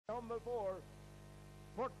HARDTOBEHUMBLE 4,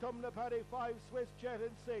 PORTUMNA PADDY 5, Swiss Jet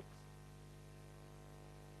in 6.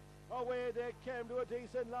 Away they came to a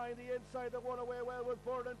decent line. The inside that won away well was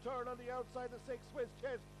BOURNE AND TURN. On the outside, the 6 Swiss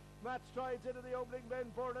Jet. Matt strides into the opening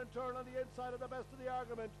bend. BOURNE AND TURN on the inside of the best of the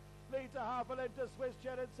argument. Leads a half a length to Swiss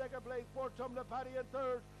Jet in second place. PORTUMNA PADDY in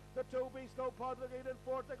third. The 2 BESLOW PADRAIGIN in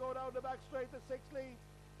fourth. They go down the back straight. The 6 lead.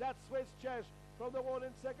 That's Swiss Jet from the 1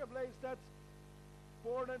 in second place. That's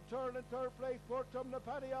BOURNE AND TURN in third place. PORTUMNA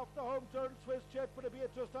PADDY off the home turn. Swiss Jet for the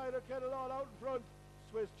Beatrice Tyler Kettle all out in front.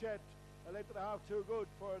 Swiss Jet a length and a half too good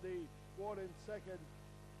for the 1 in second.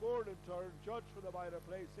 BOURNE AND TURN judged for the minor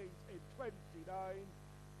placings in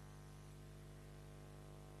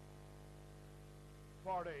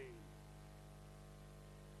 29:40.